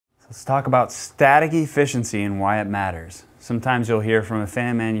Let's talk about static efficiency and why it matters. Sometimes you'll hear from a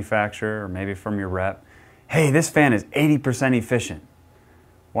fan manufacturer or maybe from your rep, hey, this fan is 80% efficient.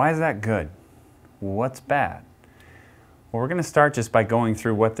 Why is that good? What's bad? Well, we're going to start just by going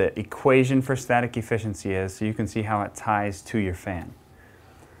through what the equation for static efficiency is so you can see how it ties to your fan.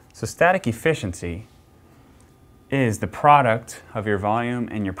 So static efficiency is the product of your volume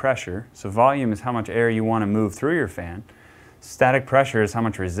and your pressure. So volume is how much air you want to move through your fan. Static pressure is how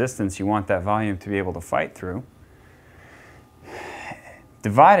much resistance you want that volume to be able to fight through,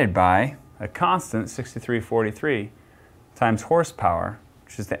 divided by a constant, 6343, times horsepower,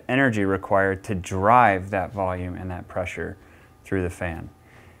 which is the energy required to drive that volume and that pressure through the fan.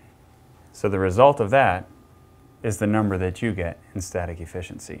 So the result of that is the number that you get in static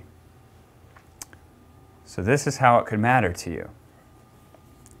efficiency. So this is how it could matter to you.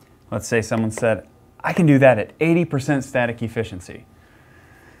 Let's say someone said, I can do that at 80% static efficiency.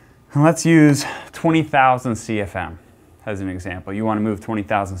 And let's use 20,000 CFM as an example. You want to move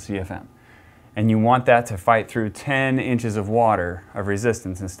 20,000 CFM. And you want that to fight through 10 inches of water of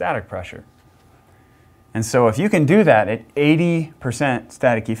resistance and static pressure. And so if you can do that at 80%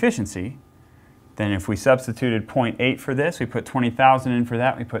 static efficiency, then if we substituted 0.8 for this, we put 20,000 in for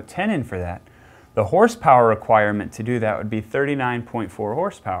that, we put 10 in for that, the horsepower requirement to do that would be 39.4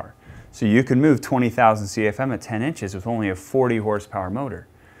 horsepower. So you can move 20,000 CFM at 10 inches with only a 40 horsepower motor.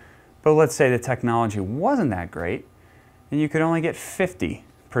 But let's say the technology wasn't that great, and you could only get 50%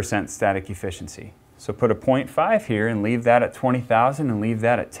 static efficiency. So put a 0.5 here and leave that at 20,000 and leave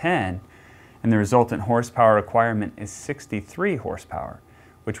that at 10, and the resultant horsepower requirement is 63 horsepower,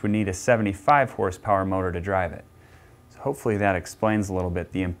 which would need a 75 horsepower motor to drive it. So hopefully that explains a little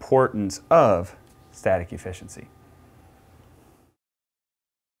bit the importance of static efficiency.